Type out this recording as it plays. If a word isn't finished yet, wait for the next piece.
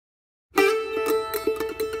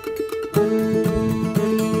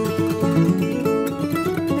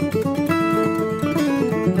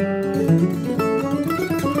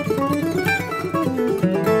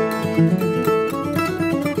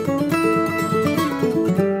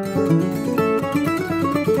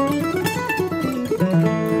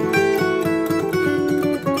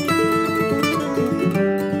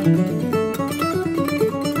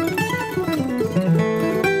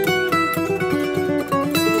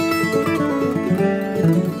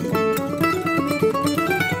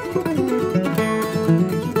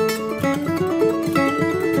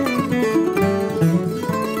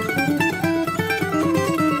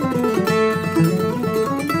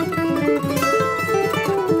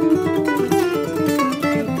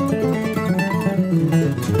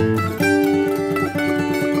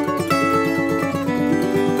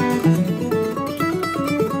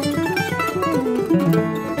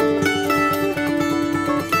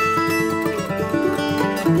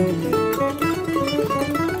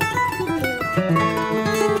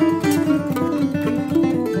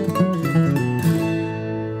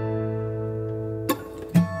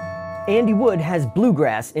Andy Wood has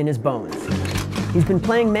bluegrass in his bones. He's been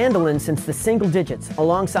playing mandolin since the single digits,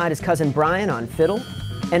 alongside his cousin Brian on fiddle,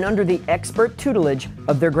 and under the expert tutelage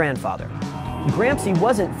of their grandfather. Gramsci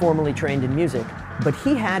wasn't formally trained in music, but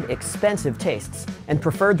he had expensive tastes and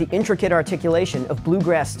preferred the intricate articulation of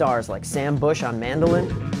bluegrass stars like Sam Bush on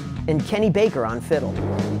mandolin and Kenny Baker on fiddle.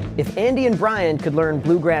 If Andy and Brian could learn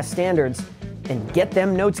bluegrass standards and get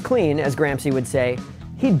them notes clean, as Gramsci would say,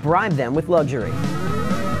 he'd bribe them with luxury.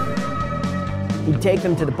 He'd take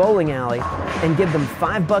them to the bowling alley and give them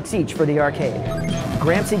 $5 each for the arcade.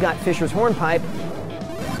 Gramsci got Fisher's hornpipe,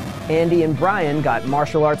 Andy and Brian got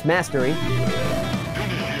martial arts mastery,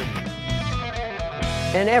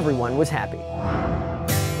 and everyone was happy.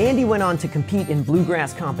 Andy went on to compete in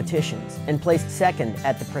bluegrass competitions and placed second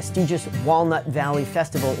at the prestigious Walnut Valley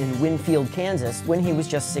Festival in Winfield, Kansas when he was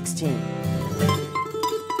just 16.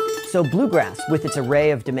 So bluegrass, with its array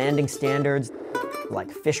of demanding standards like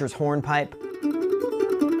Fisher's hornpipe,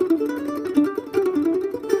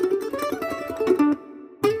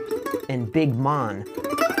 and Big Mon,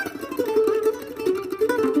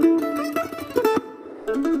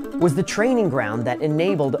 was the training ground that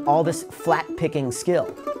enabled all this flat-picking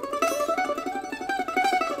skill.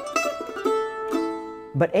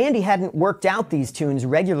 But Andy hadn't worked out these tunes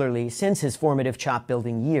regularly since his formative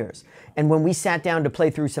chop-building years, and when we sat down to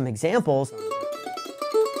play through some examples,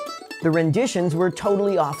 the renditions were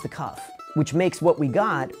totally off the cuff, which makes what we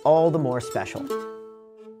got all the more special.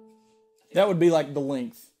 That would be like the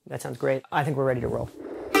length. That sounds great. I think we're ready to roll.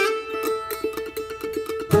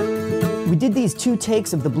 We did these 2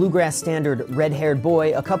 takes of the bluegrass standard Red-Haired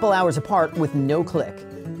Boy a couple hours apart with no click.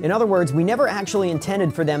 In other words, we never actually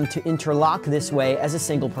intended for them to interlock this way as a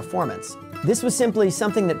single performance. This was simply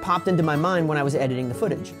something that popped into my mind when I was editing the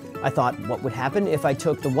footage. I thought, what would happen if I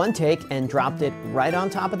took the one take and dropped it right on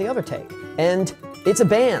top of the other take? And it's a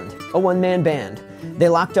band, a one-man band. They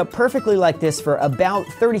locked up perfectly like this for about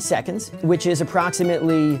 30 seconds, which is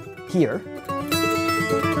approximately here.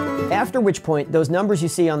 After which point, those numbers you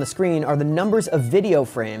see on the screen are the numbers of video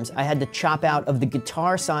frames I had to chop out of the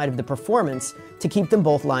guitar side of the performance to keep them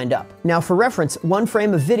both lined up. Now for reference, 1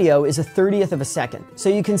 frame of video is a 1/30th of a second, so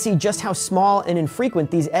you can see just how small and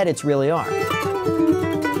infrequent these edits really are.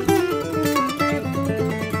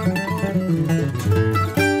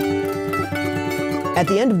 At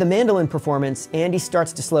the end of the mandolin performance, Andy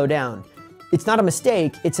starts to slow down. It's not a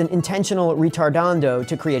mistake, it's an intentional retardando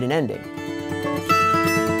to create an ending.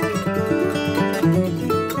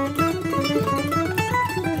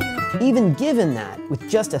 Even given that, with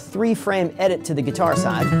just a 3-frame edit to the guitar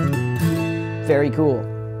side, very cool.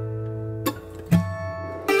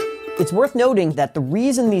 It's worth noting that the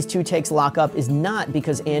reason these 2 takes lock up is not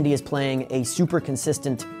because Andy is playing a super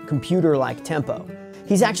consistent computer-like tempo.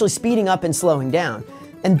 He's actually speeding up and slowing down.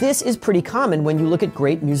 And this is pretty common when you look at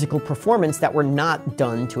great musical performance that were not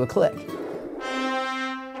done to a click.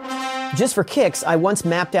 Just for kicks, I once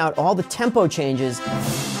mapped out all the tempo changes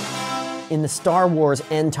in the Star Wars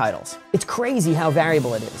end titles. It's crazy how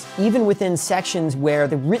variable it is, even within sections where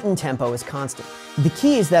the written tempo is constant. The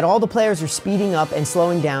key is that all the players are speeding up and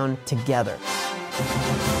slowing down together.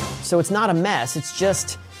 So it's not a mess, it's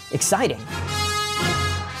just exciting.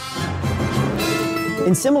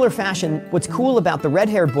 In similar fashion, what's cool about the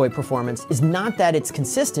Red-Haired Boy performance is not that it's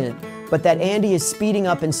consistent, but that Andy is speeding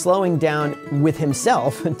up and slowing down with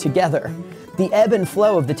himself together. The ebb and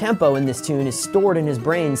flow of the tempo in this tune is stored in his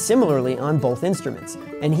brain similarly on both instruments,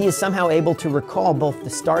 and he is somehow able to recall both the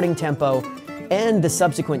starting tempo and the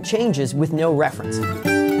subsequent changes with no reference.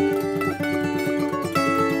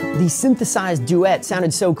 The synthesized duet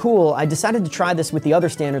sounded so cool, I decided to try this with the other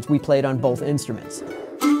standards we played on both instruments.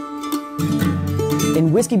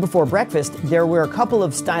 In Whiskey Before Breakfast, there were a couple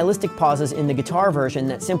of stylistic pauses in the guitar version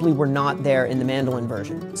that simply were not there in the mandolin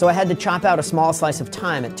version. So I had to chop out a small slice of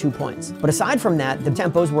time at 2 points. But aside from that, the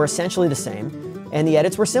tempos were essentially the same, and the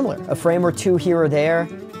edits were similar. A frame or 2 here or there,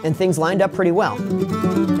 and things lined up pretty well.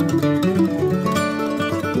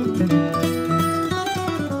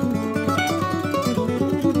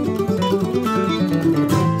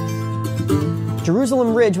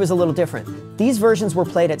 Jerusalem Ridge was a little different. These versions were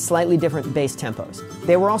played at slightly different bass tempos.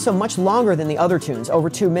 They were also much longer than the other tunes, over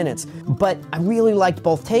 2 minutes, but I really liked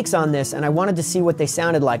both takes on this and I wanted to see what they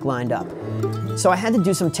sounded like lined up. So I had to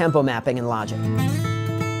do some tempo mapping in Logic.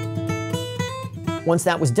 Once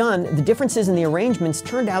that was done, the differences in the arrangements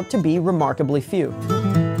turned out to be remarkably few.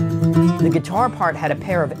 The guitar part had a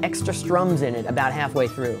pair of extra strums in it about halfway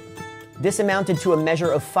through. This amounted to a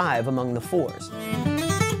measure of 5 among the 4s.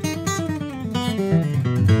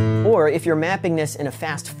 Or if you're mapping this in a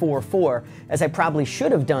fast 4/4, as I probably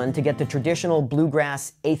should have done to get the traditional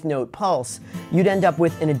bluegrass 8th note pulse, you'd end up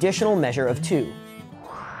with an additional measure of 2.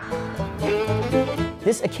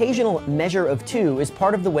 This occasional measure of 2 is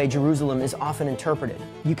part of the way Jerusalem is often interpreted.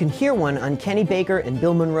 You can hear one on Kenny Baker and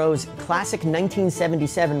Bill Monroe's classic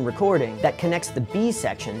 1977 recording that connects the B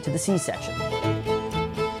section to the C section.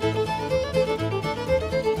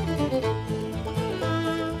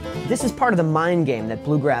 This is part of the mind game that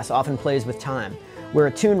bluegrass often plays with time, where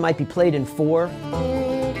a tune might be played in 4,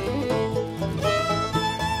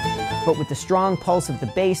 but with the strong pulse of the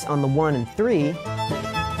bass on the 1 and 3,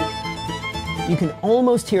 you can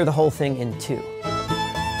almost hear the whole thing in 2.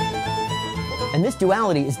 And this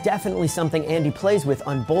duality is definitely something Andy plays with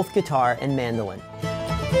on both guitar and mandolin.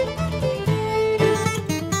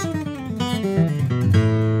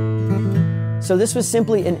 So this was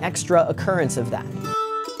simply an extra occurrence of that.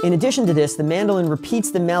 In addition to this, the mandolin repeats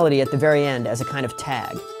the melody at the very end as a kind of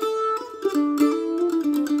tag,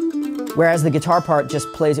 whereas the guitar part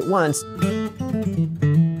just plays it once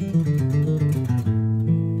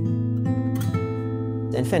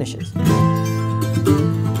and finishes.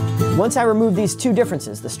 Once I remove these two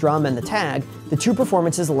differences, the strum and the tag, the two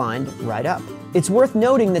performances lined right up. It's worth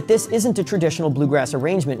noting that this isn't a traditional bluegrass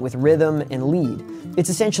arrangement with rhythm and lead. It's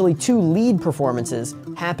essentially 2 lead performances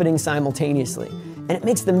happening simultaneously, and it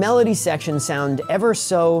makes the melody section sound ever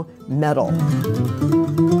so metal.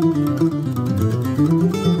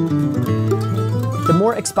 The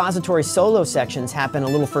more expository solo sections happen a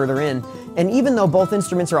little further in, and even though both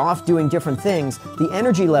instruments are off doing different things, the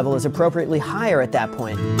energy level is appropriately higher at that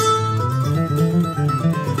point.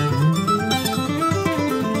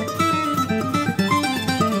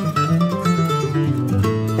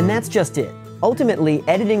 And that's just it. Ultimately,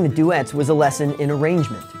 editing the duets was a lesson in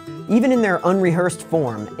arrangement. Even in their unrehearsed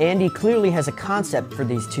form, Andy clearly has a concept for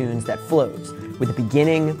these tunes that flows, with a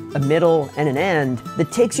beginning, a middle, and an end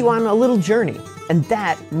that takes you on a little journey. And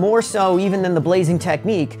that, more so even than the blazing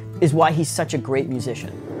technique, is why he's such a great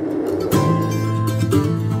musician.